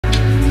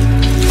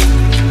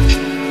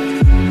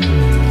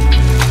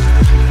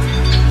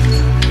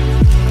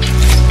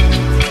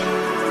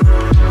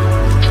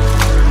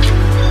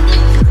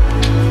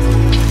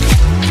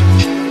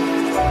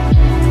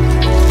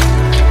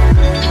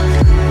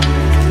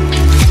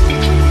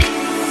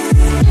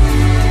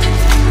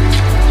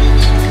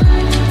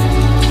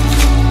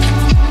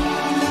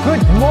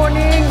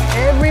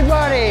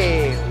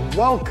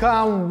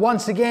Welcome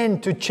once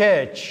again to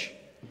church.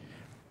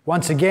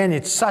 Once again,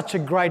 it's such a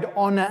great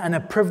honor and a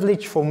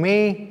privilege for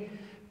me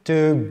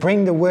to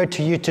bring the word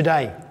to you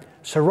today.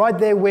 So right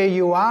there where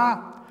you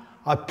are,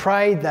 I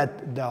pray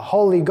that the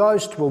Holy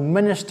Ghost will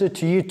minister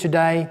to you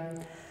today.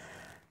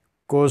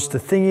 Because the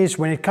thing is,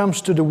 when it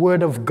comes to the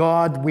Word of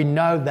God, we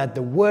know that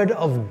the Word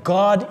of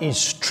God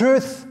is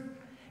truth,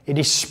 it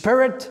is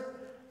spirit,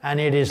 and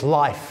it is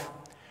life.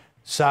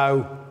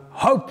 So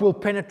hope will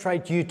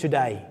penetrate you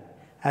today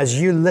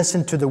as you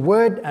listen to the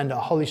Word and the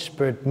Holy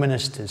Spirit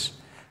ministers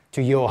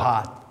to your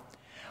heart.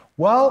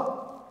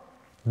 Well,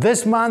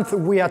 this month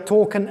we are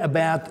talking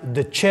about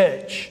the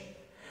church.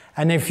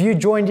 And if you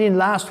joined in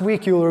last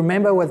week, you'll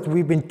remember what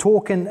we've been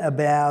talking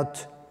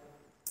about.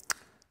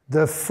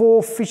 The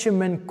 4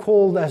 fishermen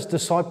called as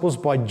disciples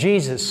by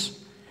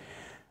Jesus.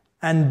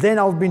 And then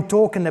I've been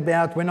talking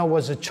about when I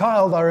was a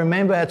child, I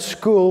remember at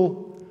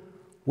school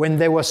when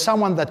there was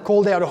someone that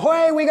called out,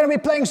 "Hey, we're going to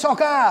be playing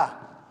soccer.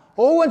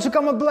 Who wants to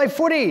come and play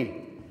footy?"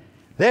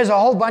 There's a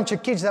whole bunch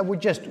of kids that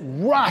would just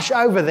rush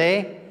over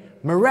there.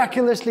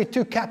 Miraculously,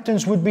 2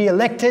 captains would be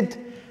elected,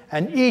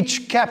 and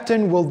each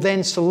captain will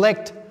then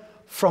select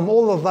from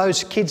all of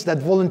those kids that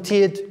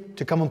volunteered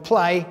to come and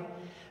play.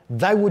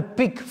 They would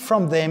pick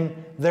from them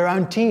their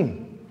own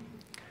team.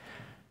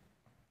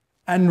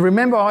 And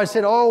remember, I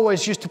said I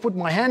always used to put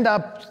my hand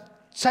up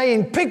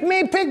saying, pick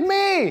me,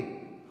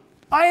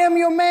 I am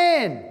your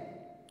man.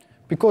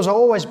 Because I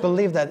always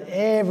believed that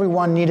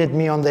everyone needed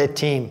me on their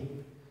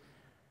team.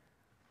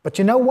 But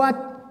you know what?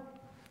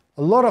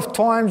 A lot of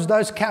times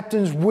those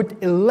captains would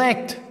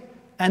elect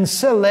and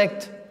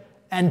select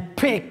and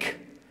pick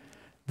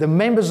the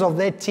members of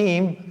their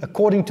team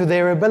according to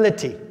their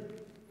ability.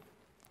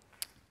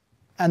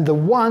 And the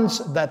ones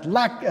that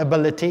lacked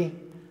ability,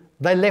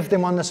 they left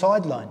them on the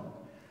sideline.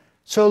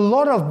 So a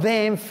lot of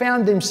them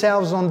found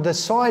themselves on the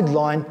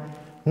sideline,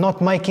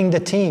 not making the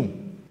team.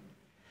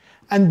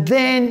 And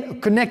then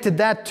connected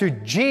that to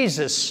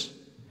Jesus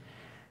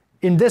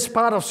in this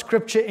part of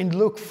Scripture in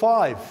Luke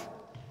 5,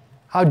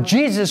 how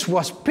Jesus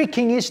was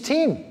picking his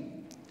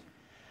team.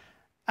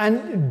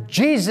 And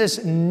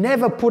Jesus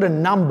never put a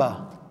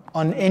number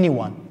on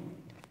anyone,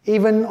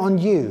 even on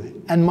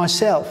you and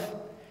myself.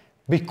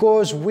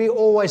 Because we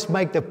always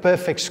make the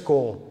perfect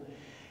score.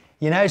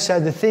 You know,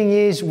 so the thing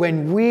is,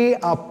 when we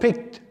are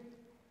picked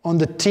on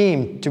the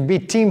team to be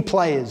team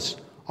players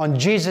on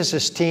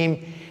Jesus'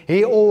 team,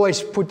 he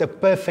always put the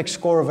perfect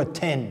score of a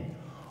 10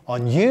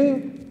 on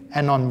you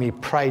and on me.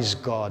 Praise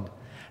God.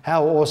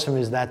 How awesome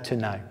is that to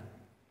know?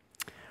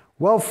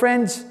 Well,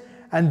 friends,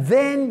 and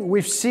then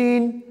we've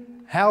seen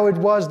how it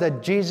was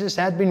that Jesus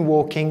had been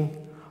walking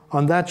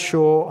on that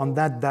shore on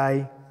that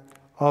day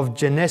of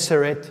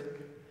Gennesaret.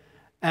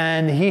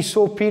 And he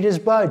saw Peter's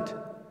boat.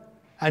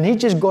 And he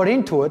just got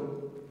into it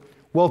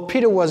while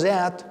Peter was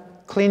out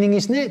cleaning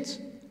his nets.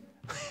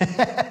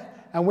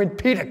 And when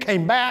Peter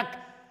came back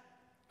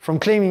from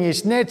cleaning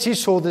his nets, he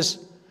saw this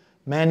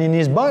man in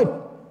his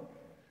boat.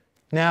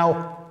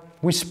 Now,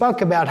 we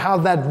spoke about how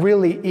that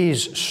really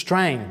is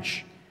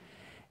strange.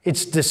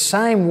 It's the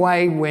same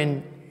way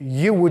when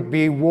you would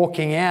be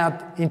walking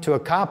out into a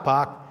car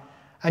park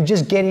and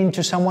just get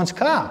into someone's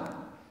car.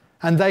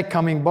 And they're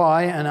coming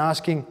by and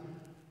asking,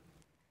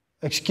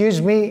 "Excuse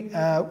me,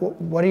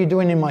 what are you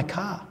doing in my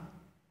car?"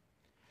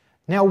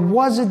 Now,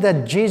 was it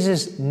that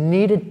Jesus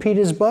needed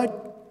Peter's boat?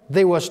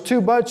 There was 2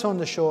 boats on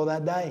the shore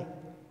that day,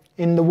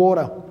 in the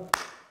water.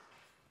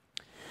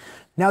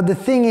 Now, the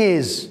thing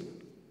is,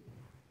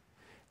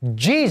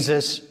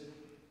 Jesus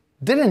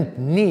didn't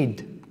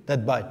need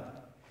that boat.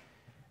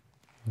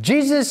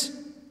 Jesus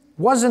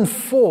wasn't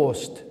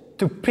forced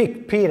to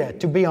pick Peter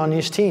to be on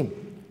his team.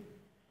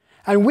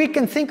 And we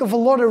can think of a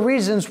lot of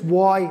reasons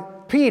why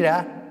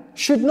Peter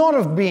should not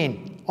have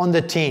been on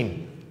the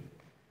team.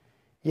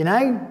 You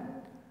know?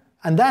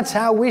 And that's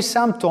how we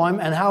sometimes,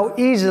 and how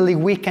easily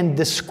we can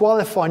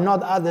disqualify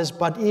not others,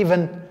 but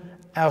even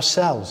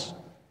ourselves.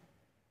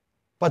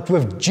 But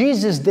with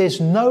Jesus, there's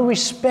no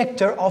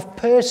respecter of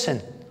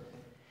person.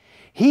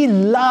 He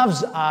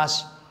loves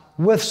us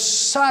with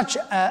such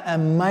an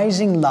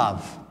amazing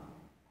love.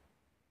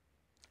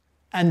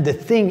 And the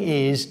thing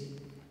is,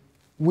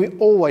 we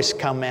always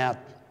come out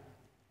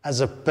as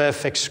a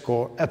perfect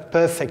score, a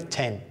perfect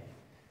 10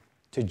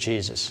 to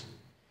Jesus.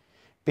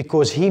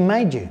 Because he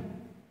made you.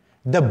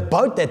 The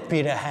boat that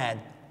Peter had,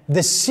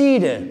 the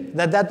cedar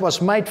that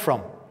was made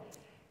from,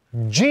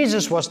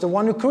 Jesus was the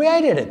one who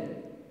created it.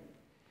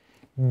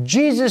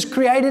 Jesus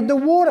created the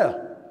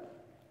water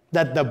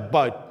that the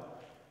boat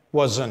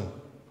was in.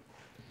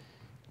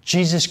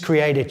 Jesus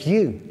created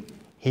you.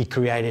 He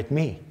created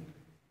me.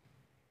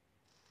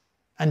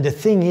 And the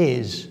thing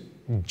is,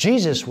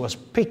 Jesus was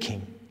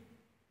picking.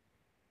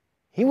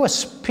 He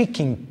was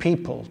picking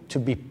people to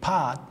be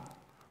part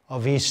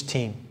of his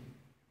team.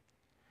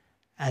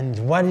 And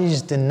what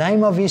is the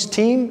name of his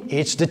team?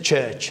 It's the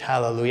church.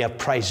 Hallelujah.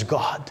 Praise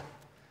God.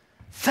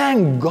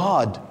 Thank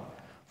God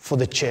for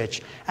the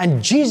church.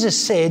 And Jesus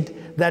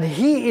said that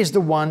he is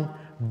the one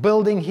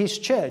building his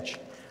church.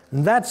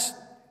 And that's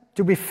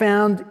to be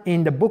found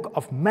in the book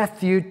of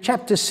Matthew,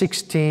 chapter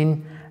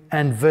 16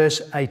 and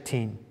verse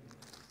 18.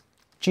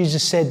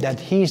 Jesus said that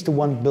He's the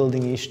one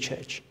building His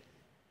church.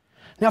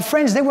 Now,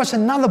 friends, there was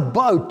another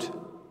boat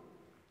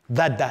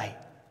that day.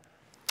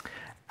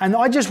 And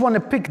I just want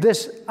to pick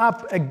this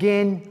up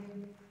again.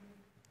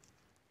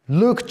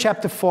 Luke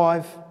chapter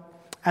 5.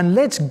 And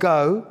let's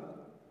go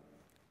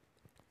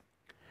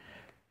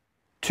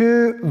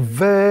to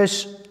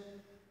verse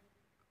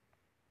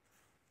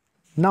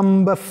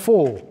number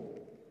 4.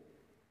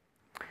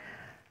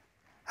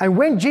 And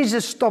when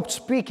Jesus stopped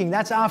speaking,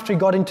 that's after He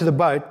got into the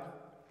boat,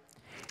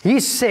 He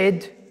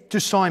said to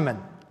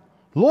Simon,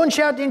 "Launch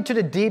out into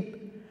the deep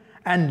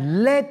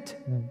and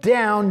let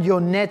down your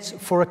nets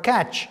for a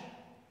catch."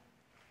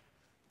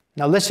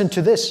 Now listen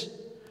to this.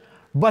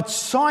 But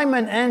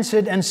Simon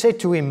answered and said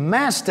to Him,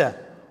 "Master,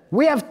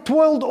 we have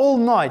toiled all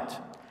night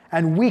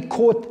and we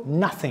caught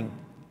nothing."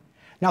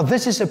 Now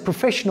this is a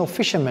professional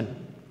fisherman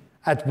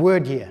at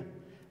word here.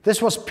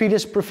 This was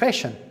Peter's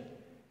profession.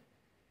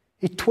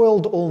 He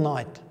toiled all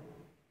night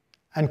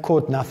and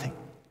caught nothing.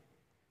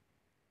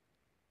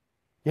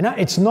 You know,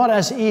 it's not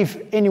as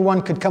if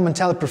anyone could come and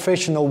tell a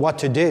professional what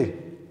to do.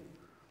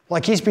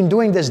 Like he's been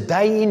doing this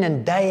day in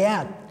and day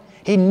out.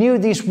 He knew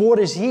these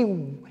waters.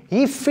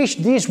 He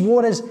fished these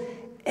waters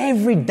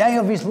every day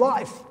of his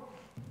life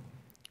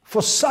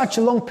for such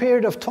a long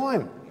period of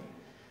time.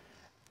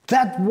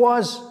 That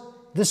was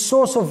the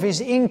source of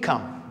his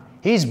income,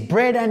 his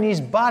bread and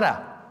his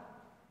butter.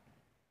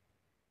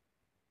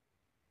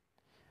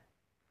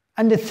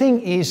 And the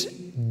thing is,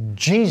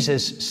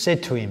 Jesus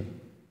said to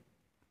him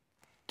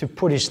to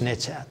put his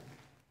nets out.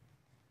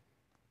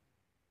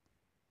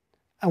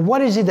 And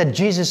what is it that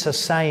Jesus is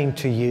saying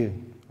to you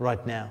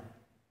right now?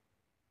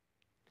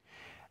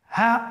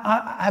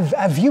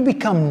 Have you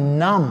become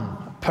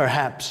numb,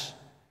 perhaps,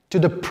 to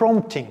the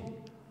prompting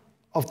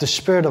of the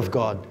Spirit of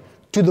God,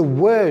 to the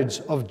words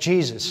of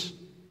Jesus?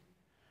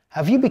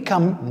 Have you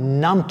become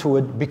numb to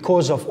it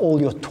because of all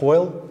your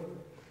toil?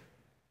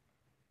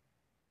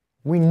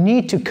 We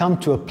need to come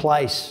to a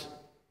place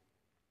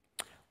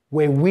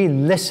where we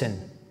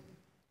listen.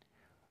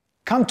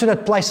 Come to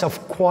that place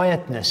of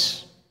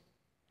quietness,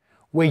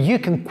 where you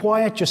can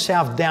quiet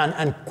yourself down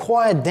and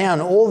quiet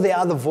down all the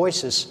other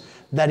voices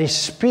that is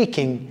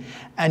speaking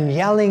and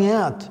yelling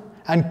out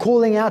and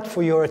calling out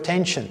for your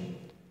attention.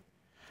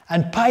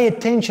 And pay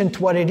attention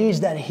to what it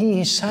is that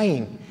He is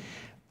saying.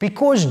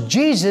 Because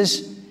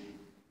Jesus,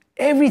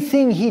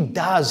 everything He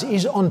does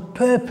is on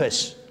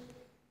purpose.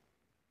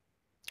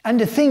 And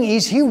the thing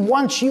is, He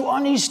wants you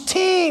on His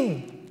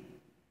team.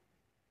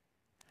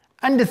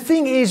 And the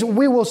thing is,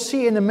 we will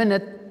see in a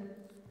minute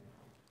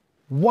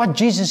what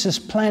Jesus'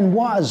 plan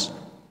was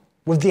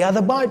with the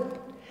other boat.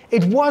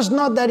 It was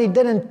not that He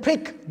didn't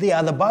pick the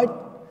other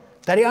boat,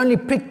 that He only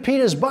picked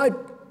Peter's boat.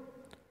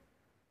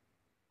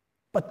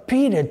 But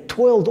Peter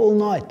toiled all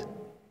night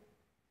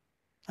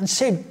and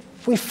said,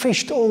 "We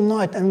fished all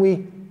night and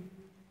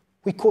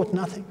we caught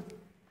nothing."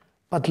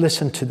 But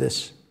listen to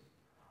this.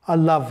 I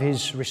love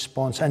his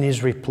response and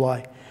his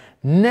reply.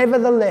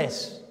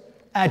 "Nevertheless,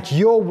 at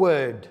your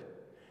word,"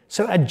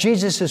 so at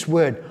Jesus'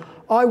 word,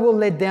 "I will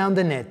let down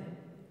the net."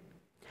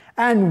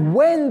 And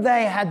when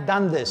they had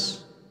done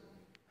this,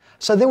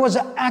 so there was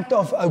an act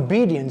of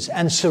obedience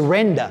and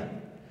surrender,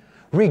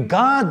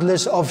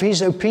 regardless of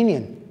his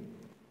opinion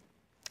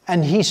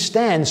and his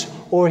stance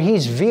or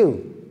his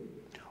view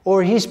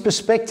or his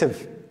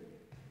perspective.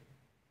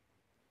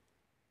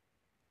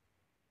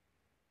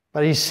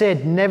 But he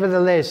said,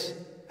 "Nevertheless,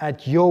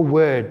 at your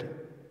word,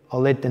 I'll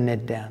let the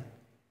net down."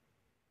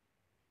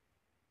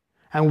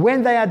 And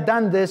when they had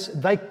done this,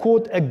 they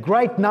caught a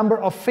great number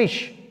of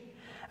fish,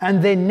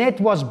 and their net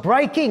was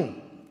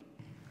breaking.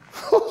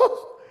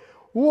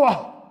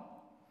 Whoa!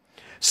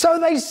 So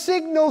they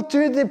signaled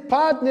to the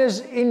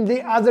partners in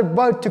the other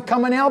boat to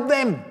come and help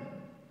them.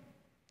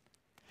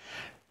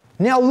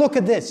 Now look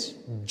at this.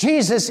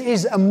 Jesus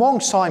is among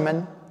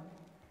Simon,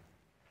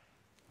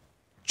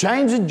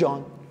 James and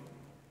John,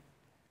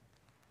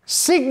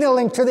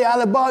 signaling to the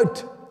other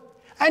boat.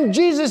 And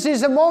Jesus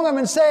is among them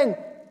and saying,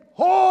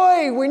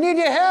 "Hoi, we need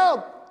your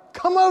help.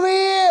 Come over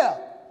here.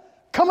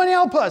 Come and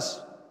help us.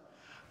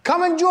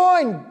 Come and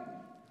join.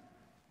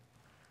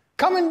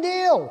 Come and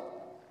deal."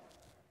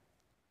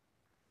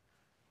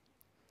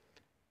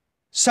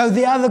 So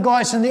the other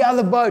guys in the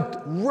other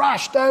boat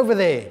rushed over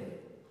there.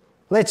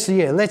 Let's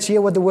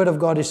hear what the Word of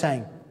God is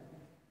saying.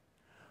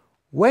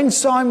 When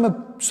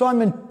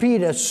Simon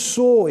Peter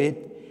saw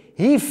it,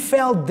 he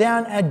fell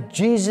down at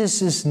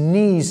Jesus'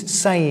 knees,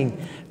 saying,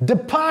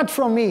 "Depart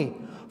from me,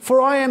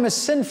 for I am a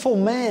sinful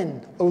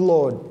man, O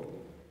Lord."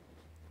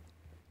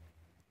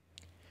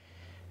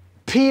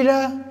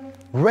 Peter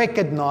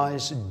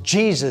recognized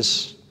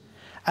Jesus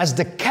as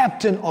the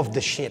captain of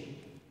the ship.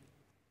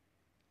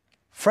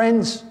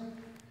 Friends,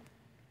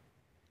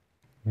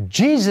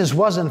 Jesus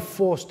wasn't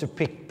forced to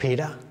pick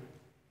Peter.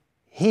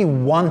 He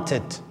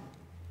wanted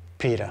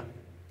Peter.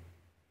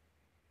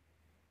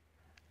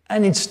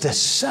 And it's the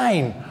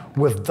same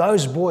with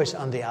those boys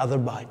on the other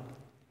boat.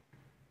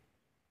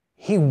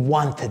 He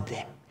wanted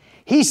them.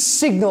 He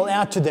signaled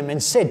out to them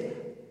and said,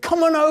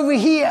 come on over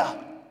here.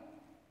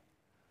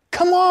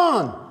 Come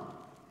on.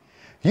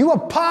 You are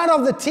part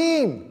of the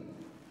team.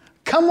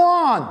 Come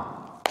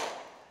on.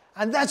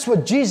 And that's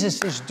what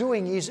Jesus is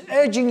doing. He's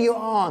urging you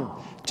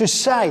on to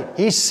say.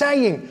 He's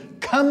saying,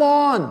 come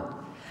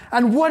on.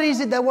 And what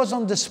is it that was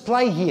on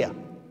display here?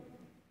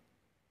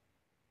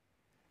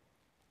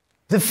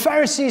 The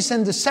Pharisees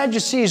and the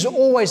Sadducees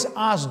always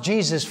asked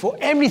Jesus for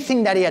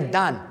everything that he had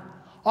done.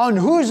 On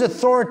whose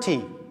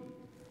authority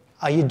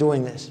are you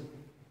doing this?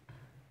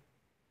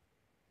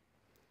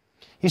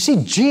 You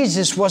see,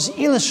 Jesus was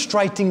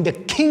illustrating the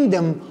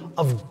kingdom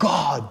of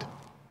God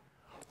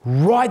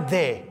right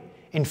there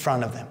in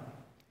front of them.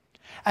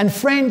 And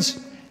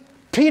friends,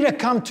 Peter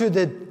come to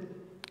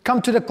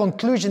the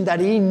conclusion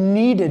that he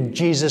needed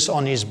Jesus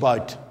on his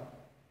boat.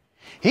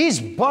 His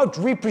boat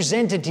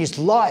represented his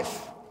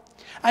life.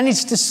 And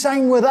it's the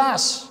same with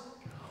us.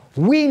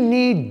 We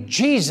need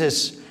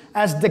Jesus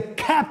as the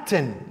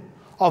captain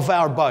of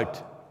our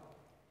boat.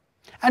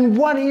 And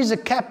what is a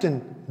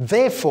captain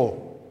there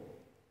for?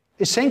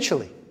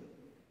 Essentially,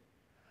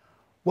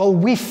 well,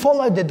 we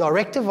follow the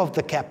directive of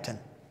the captain.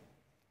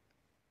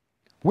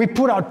 We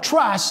put our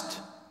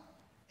trust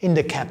in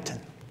the captain.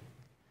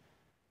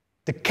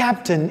 The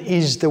captain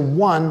is the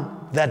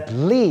one that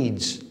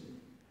leads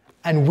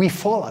and we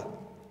follow.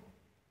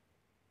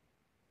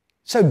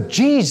 So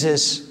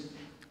Jesus,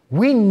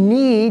 we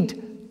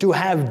need to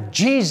have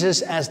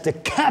Jesus as the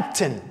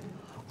captain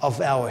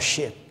of our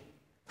ship.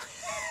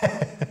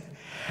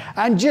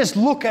 And just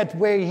look at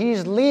where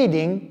he's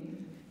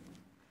leading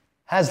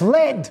has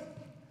led.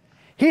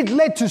 He'd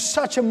led to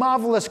such a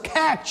marvelous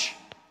catch.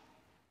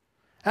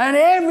 And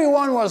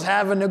everyone was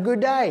having a good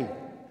day.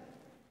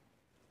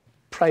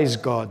 Praise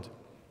God.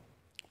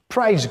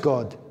 Praise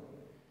God.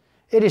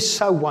 It is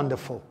so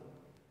wonderful.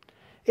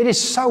 It is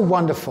so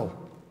wonderful.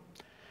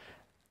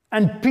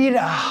 And Peter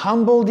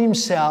humbled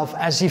himself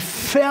as he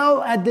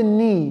fell at the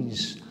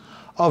knees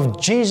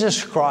of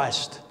Jesus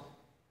Christ,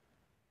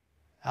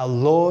 our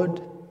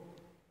Lord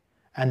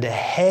and the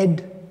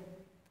head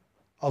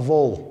of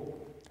all.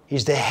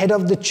 He's the head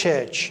of the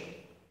church.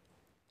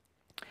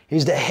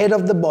 He's the head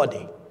of the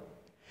body.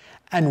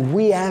 And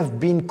we have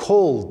been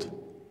called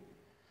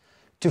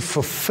to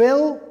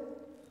fulfill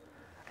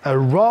a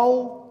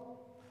role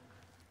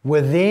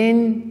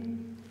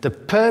within the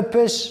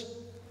purpose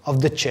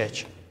of the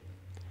church.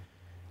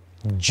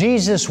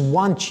 Jesus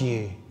wants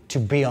you to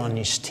be on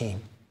his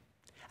team.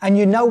 And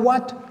you know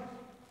what?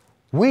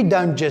 We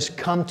don't just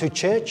come to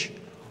church.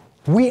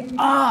 We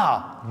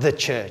are the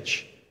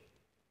church.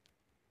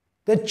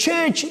 The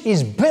church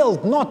is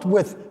built not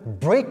with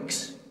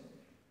bricks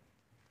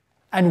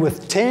and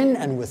with tin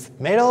and with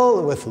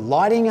metal, with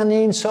lighting on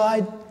the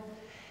inside.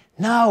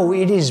 No,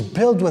 it is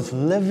built with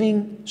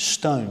living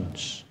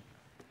stones,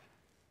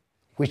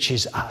 which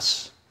is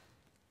us.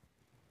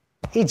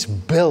 It's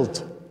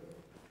built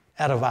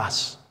out of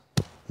us,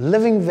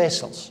 living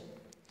vessels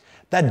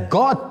that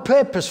God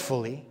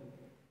purposefully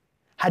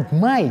had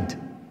made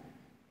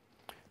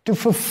to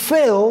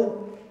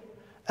fulfill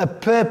a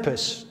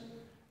purpose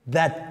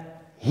that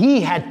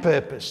he had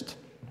purposed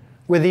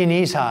within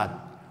his heart.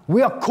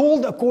 We are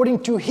called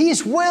according to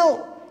his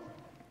will.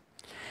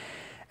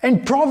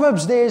 In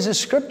Proverbs, there's a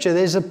scripture,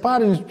 there's a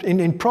part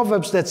in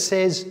Proverbs that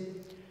says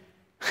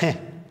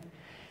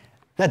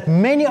that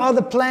many are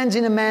the plans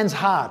in a man's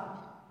heart,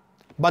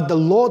 but the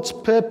Lord's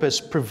purpose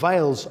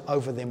prevails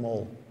over them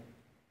all.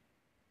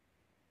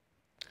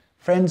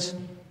 Friends,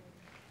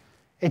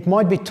 it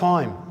might be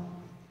time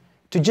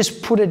to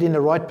just put it in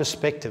the right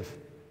perspective.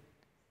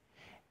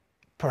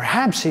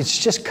 Perhaps it's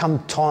just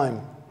come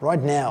time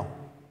right now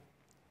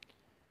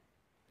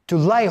to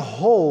lay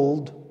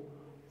hold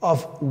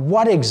of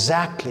what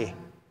exactly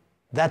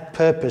that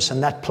purpose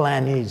and that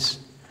plan is.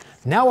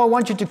 Now I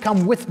want you to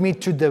come with me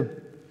to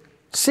the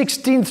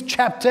 16th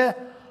chapter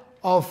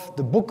of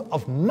the book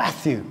of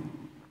Matthew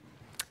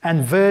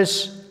and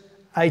verse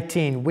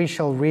 18. We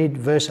shall read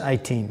verse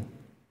 18.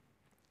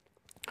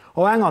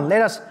 Oh, hang on.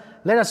 Let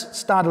us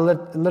start a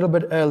little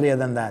bit earlier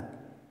than that.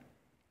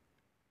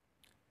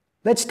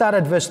 Let's start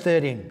at verse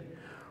 13.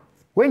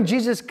 When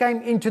Jesus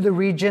came into the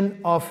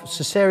region of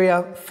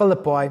Caesarea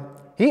Philippi,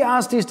 he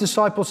asked his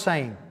disciples,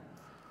 saying,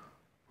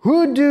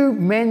 "Who do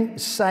men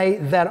say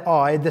that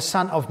I, the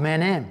Son of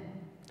Man, am?"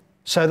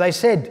 So they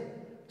said,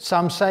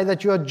 "Some say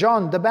that you are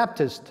John the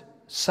Baptist,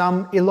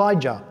 some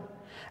Elijah,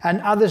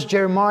 and others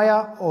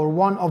Jeremiah or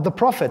one of the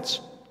prophets."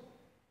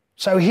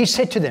 So he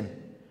said to them,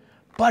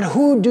 "But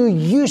who do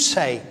you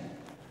say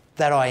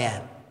that I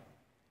am?"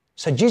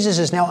 So Jesus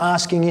is now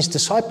asking his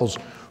disciples,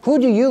 "Who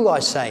do you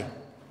guys say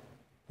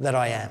that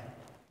I am?"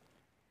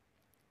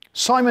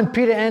 Simon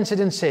Peter answered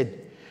and said,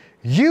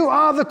 "You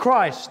are the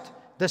Christ,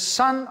 the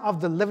Son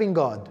of the living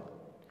God."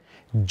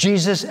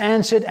 Jesus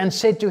answered and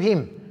said to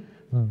him,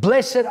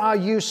 "Blessed are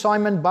you,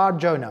 Simon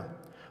Bar-Jonah,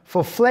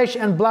 for flesh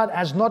and blood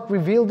has not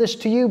revealed this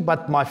to you,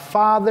 but my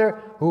Father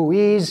who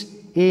is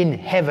in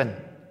heaven.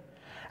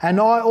 And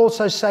I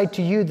also say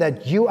to you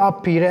that you are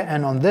Peter,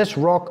 and on this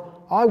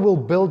rock I will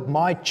build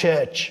my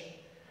church,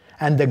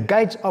 and the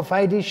gates of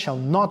Hades shall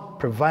not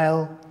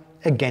prevail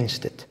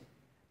against it.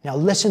 Now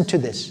listen to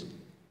this.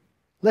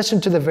 Listen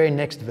to the very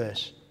next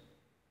verse.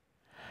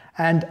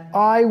 And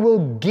I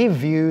will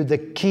give you the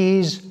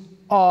keys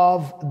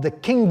of the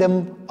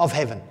kingdom of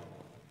heaven.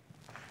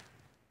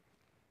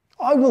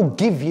 I will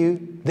give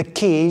you the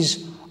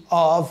keys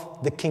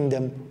of the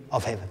kingdom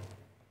of heaven.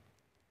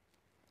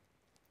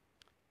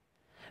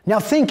 Now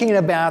thinking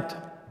about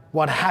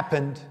what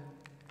happened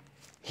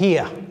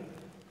here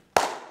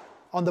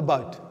on the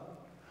boat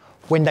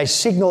when they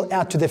signaled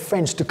out to their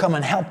friends to come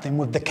and help them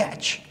with the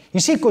catch. You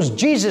see, because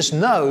Jesus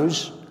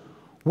knows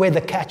where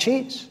the catch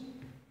is.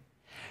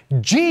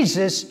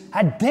 Jesus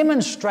had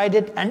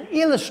demonstrated and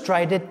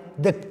illustrated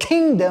the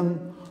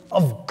kingdom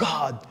of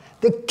God,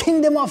 the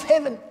kingdom of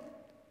heaven.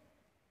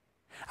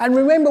 And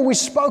remember, we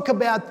spoke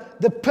about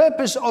the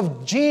purpose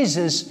of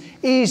Jesus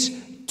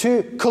is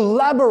to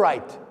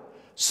collaborate.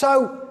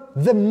 So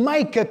the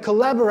Maker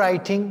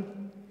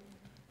collaborating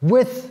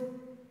with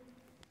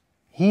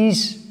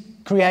His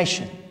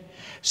creation.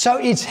 So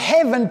it's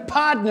heaven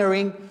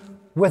partnering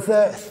with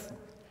earth.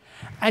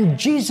 And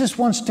Jesus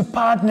wants to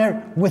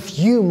partner with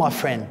you, my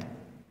friend.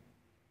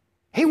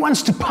 He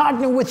wants to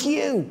partner with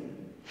you.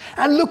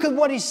 And look at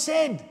what He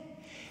said.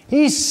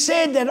 He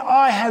said that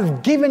I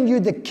have given you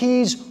the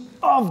keys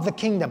of the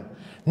kingdom.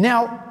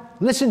 Now,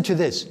 listen to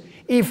this.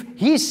 If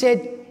He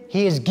said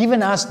He has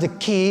given us the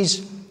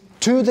keys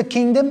to the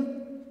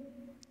kingdom,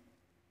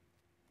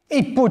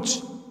 it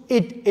puts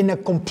it in a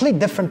complete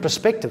different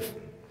perspective.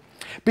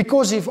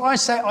 Because if I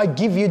say I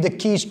give you the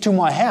keys to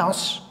my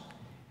house,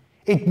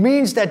 it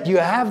means that you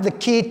have the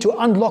key to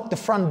unlock the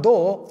front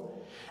door,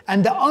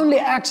 and the only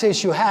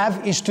access you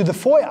have is to the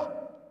foyer.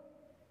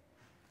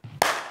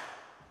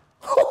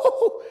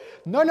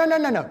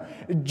 No.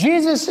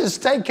 Jesus has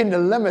taken the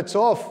limits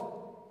off.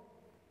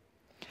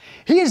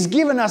 He has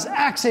given us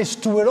access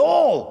to it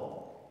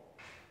all.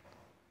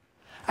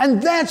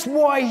 And that's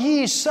why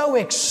He is so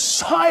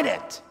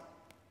excited.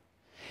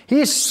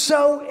 He is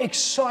so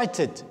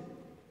excited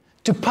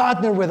to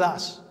partner with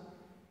us.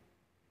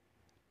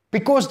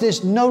 Because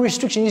there's no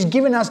restriction. He's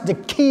given us the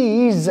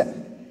keys.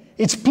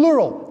 It's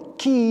plural.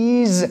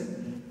 Keys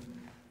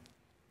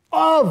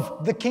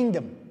of the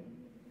kingdom.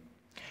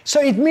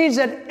 So it means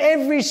that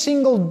every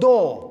single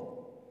door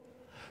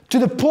to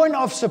the point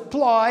of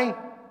supply,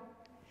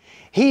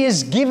 He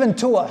is given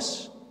to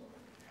us.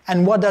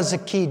 And what does the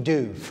key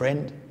do,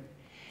 friend?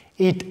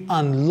 It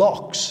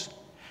unlocks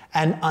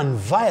and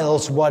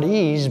unveils what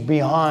is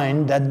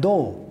behind that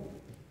door.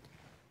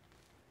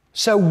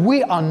 So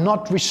we are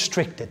not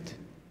restricted.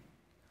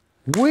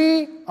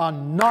 We are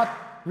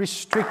not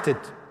restricted.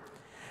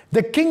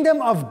 The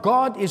kingdom of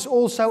God is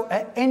also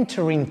an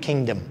entering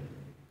kingdom.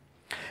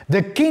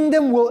 The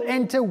kingdom will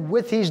enter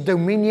with His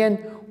dominion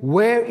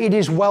where it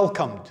is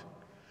welcomed.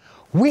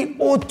 We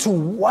ought to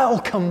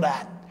welcome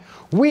that.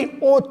 We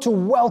ought to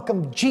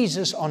welcome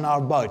Jesus on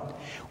our boat.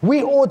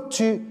 We ought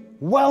to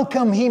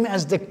welcome Him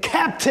as the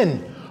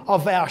captain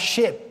of our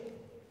ship.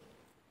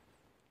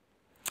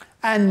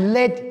 And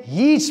let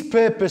His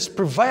purpose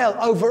prevail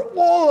over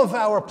all of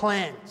our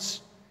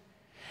plans.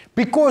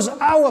 Because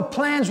our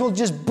plans will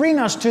just bring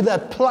us to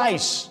that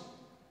place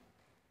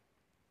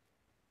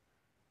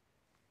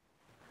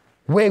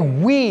where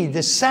we,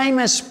 the same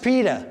as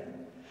Peter,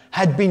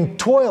 had been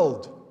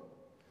toiling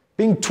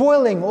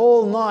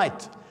all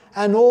night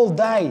and all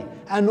day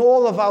and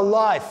all of our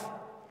life.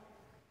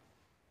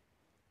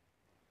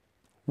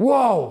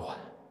 Whoa!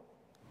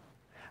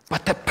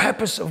 But the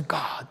purpose of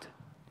God.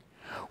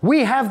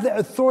 We have the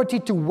authority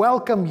to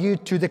welcome you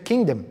to the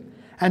kingdom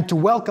and to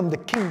welcome the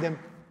kingdom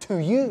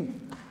to you.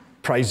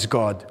 Praise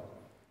God.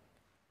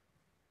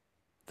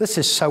 This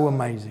is so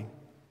amazing.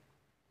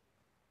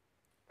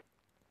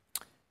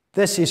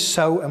 This is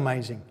so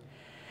amazing.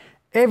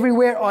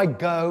 Everywhere I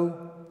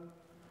go,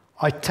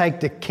 I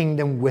take the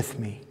kingdom with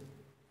me.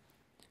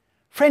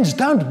 Friends,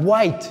 don't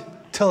wait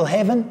till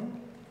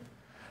heaven.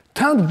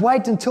 Don't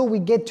wait until we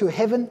get to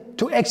heaven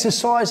to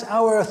exercise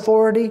our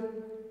authority.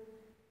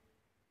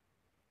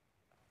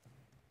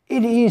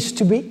 It is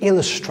to be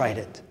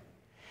illustrated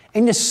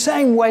in the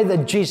same way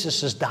that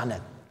Jesus has done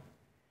it.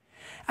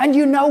 And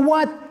you know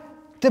what?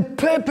 The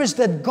purpose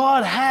that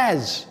God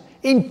has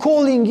in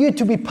calling you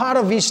to be part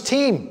of His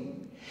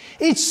team,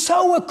 it's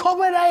so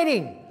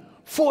accommodating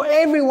for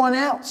everyone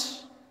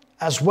else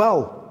as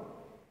well.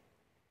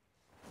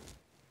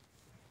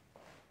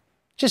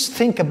 Just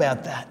think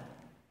about that.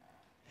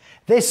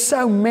 There's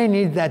so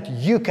many that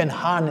you can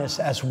harness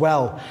as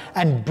well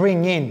and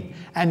bring in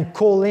and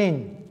call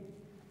in.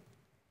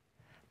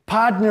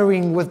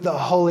 Partnering with the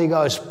Holy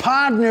Ghost,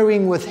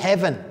 partnering with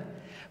heaven,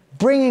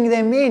 bringing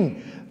them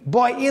in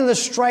by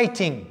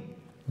illustrating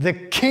the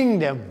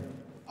kingdom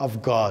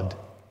of God.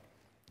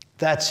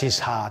 That's His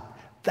heart.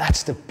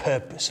 That's the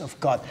purpose of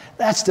God.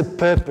 That's the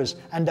purpose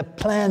and the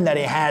plan that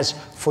He has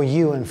for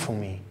you and for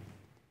me.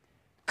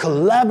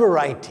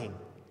 Collaborating.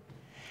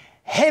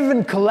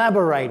 Heaven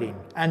collaborating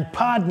and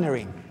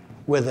partnering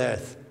with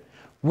earth.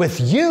 With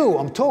you.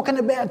 I'm talking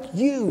about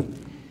you.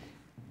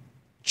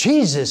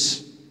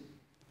 Jesus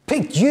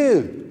picked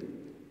you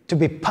to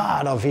be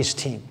part of his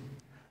team.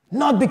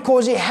 Not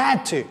because he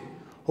had to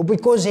or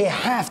because he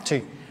have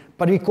to,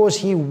 but because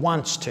he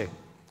wants to,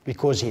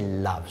 because he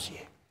loves you.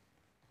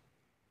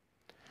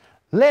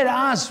 Let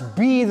us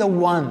be the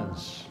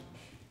ones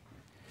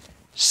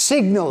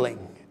signaling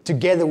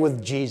together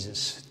with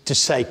Jesus to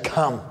say,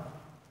 come.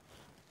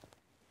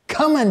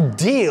 Come and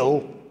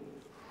deal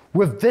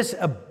with this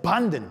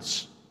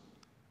abundance.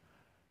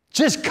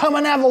 Just come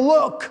and have a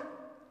look.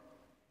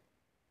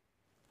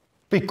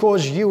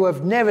 Because you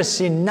have never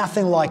seen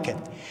nothing like it.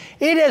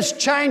 It has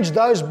changed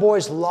those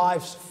boys'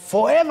 lives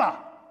forever.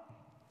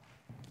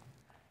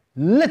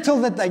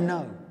 Little that they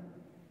know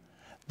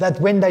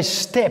that when they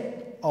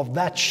step off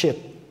that ship,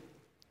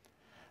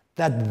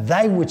 that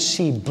they would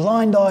see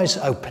blind eyes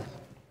open,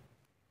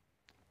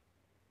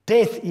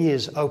 deaf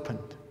ears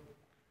opened,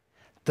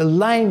 the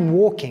lame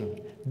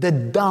walking, the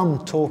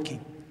dumb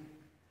talking,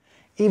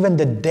 even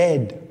the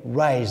dead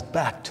raised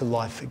back to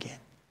life again.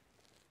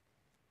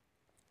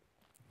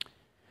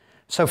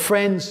 So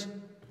friends,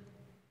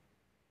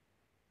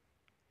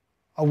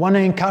 I want to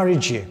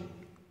encourage you.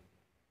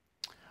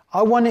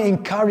 I want to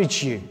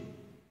encourage you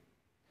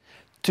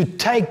to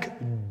take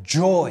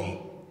joy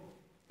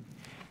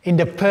in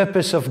the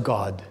purpose of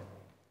God.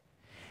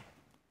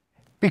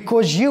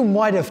 Because you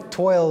might have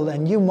toiled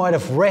and you might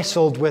have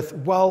wrestled with,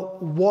 well,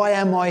 why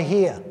am I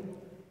here?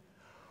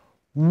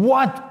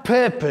 What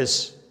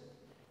purpose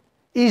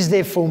is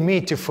there for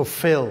me to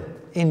fulfill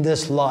in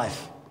this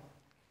life?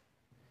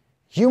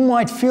 You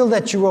might feel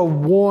that you are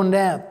worn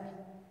out.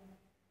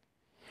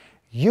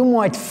 You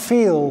might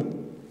feel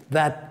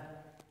that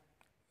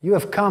you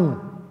have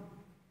come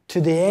to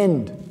the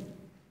end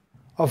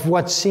of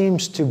what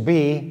seems to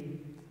be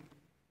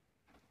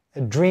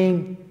a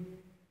dream.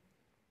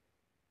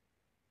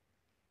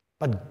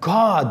 But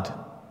God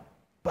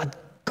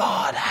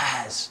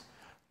has.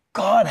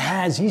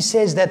 He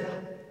says that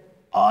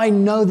I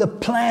know the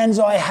plans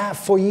I have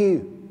for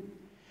you.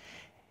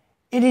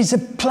 It is a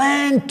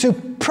plan to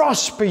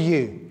prosper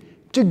you,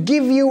 to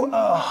give you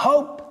a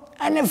hope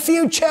and a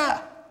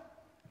future.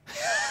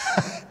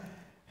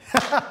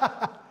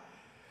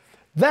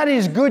 That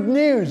is good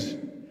news.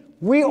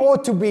 We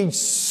ought to be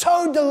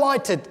so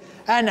delighted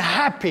and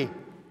happy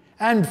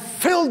and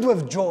filled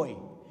with joy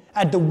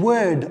at the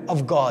Word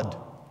of God.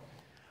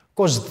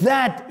 Because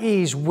that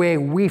is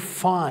where we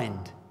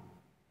find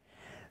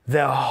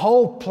the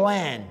whole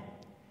plan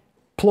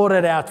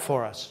plotted out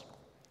for us.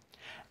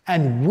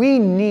 And we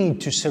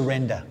need to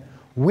surrender.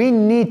 We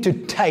need to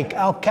take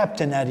our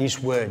captain at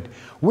his word.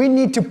 We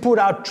need to put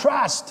our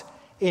trust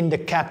in the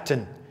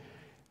captain,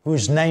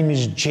 whose name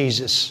is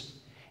Jesus,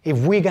 if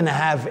we're going to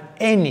have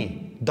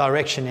any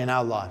direction in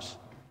our lives.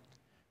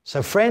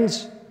 So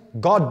friends,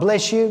 God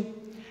bless you.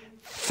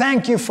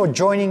 Thank you for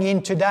joining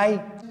in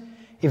today.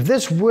 If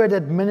this word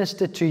had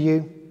ministered to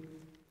you,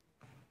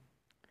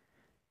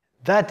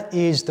 that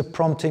is the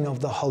prompting of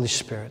the Holy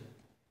Spirit.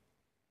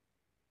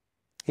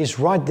 He's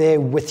right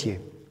there with you.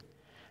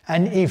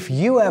 And if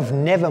you have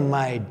never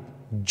made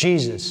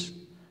Jesus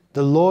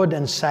the Lord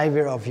and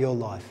Savior of your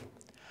life,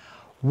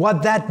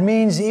 what that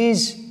means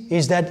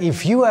is that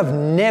if you have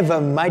never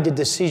made a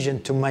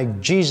decision to make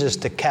Jesus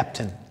the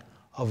captain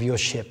of your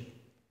ship,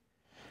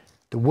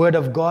 the Word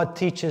of God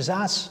teaches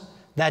us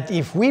that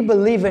if we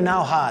believe in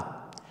our heart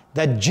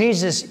that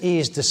Jesus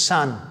is the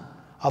Son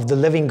of the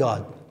living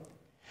God,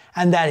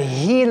 and that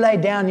He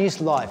laid down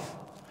His life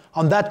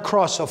on that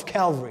cross of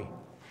Calvary,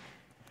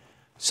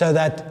 so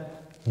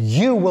that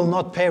you will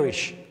not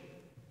perish,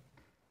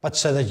 but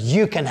so that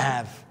you can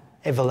have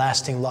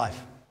everlasting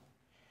life.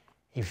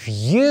 If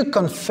you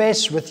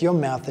confess with your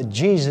mouth that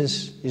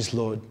Jesus is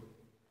Lord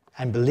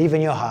and believe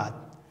in your heart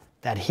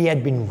that He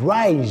had been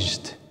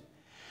raised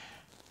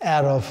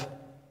out of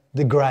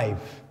the grave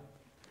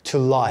to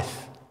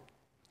life,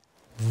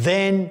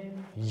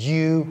 then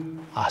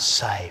you are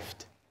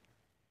saved.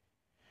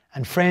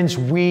 And friends,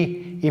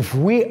 if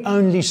we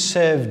only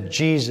serve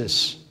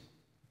Jesus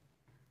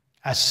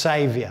as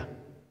Savior,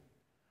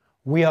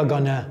 we are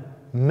going to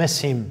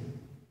miss Him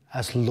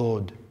as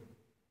Lord.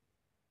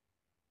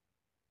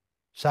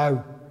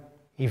 So,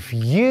 if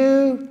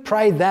you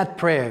pray that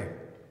prayer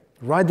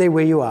right there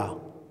where you are,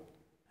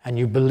 and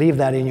you believe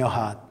that in your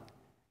heart,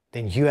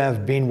 then you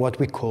have been what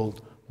we call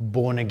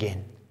born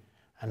again.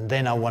 And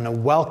then I want to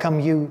welcome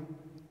you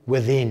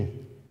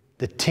within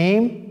the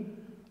team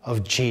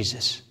of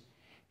Jesus.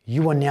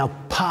 You are now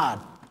part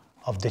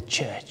of the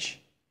church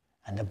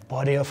and the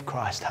body of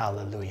Christ,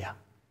 hallelujah,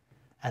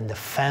 and the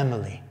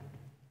family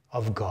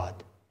of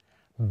God.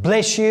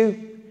 Bless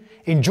you.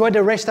 Enjoy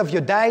the rest of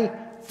your day.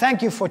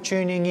 Thank you for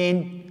tuning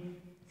in.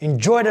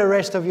 Enjoy the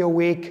rest of your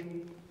week.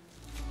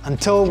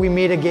 Until we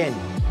meet again,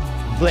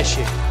 bless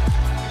you.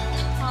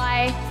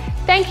 Hi.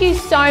 Thank you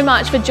so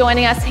much for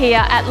joining us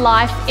here at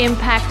Life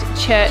Impact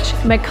Church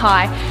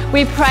Mackay.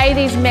 We pray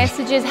these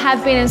messages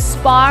have been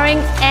inspiring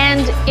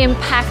and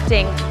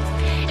impacting.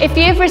 If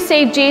you've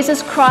received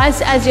Jesus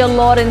Christ as your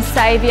Lord and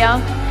Savior,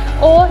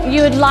 or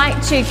you would like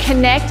to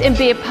connect and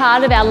be a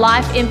part of our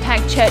Life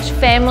Impact Church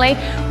family,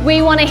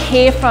 we want to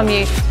hear from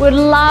you. We'd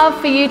love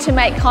for you to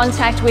make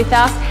contact with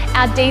us.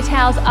 Our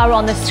details are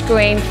on the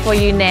screen for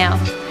you now.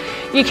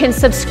 You can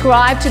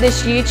subscribe to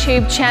this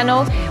YouTube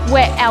channel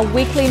where our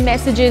weekly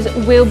messages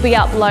will be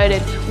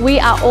uploaded.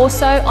 We are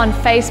also on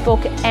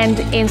Facebook and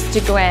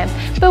Instagram.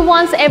 But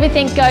once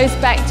everything goes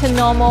back to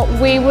normal,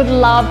 we would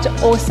love to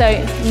also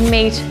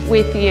meet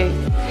with you.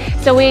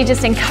 So we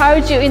just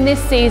encourage you in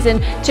this season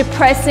to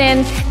press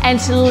in and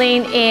to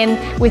lean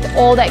in with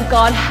all that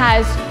God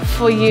has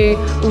for you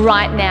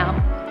right now.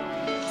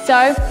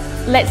 So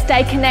let's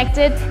stay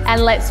connected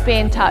and let's be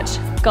in touch.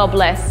 God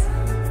bless.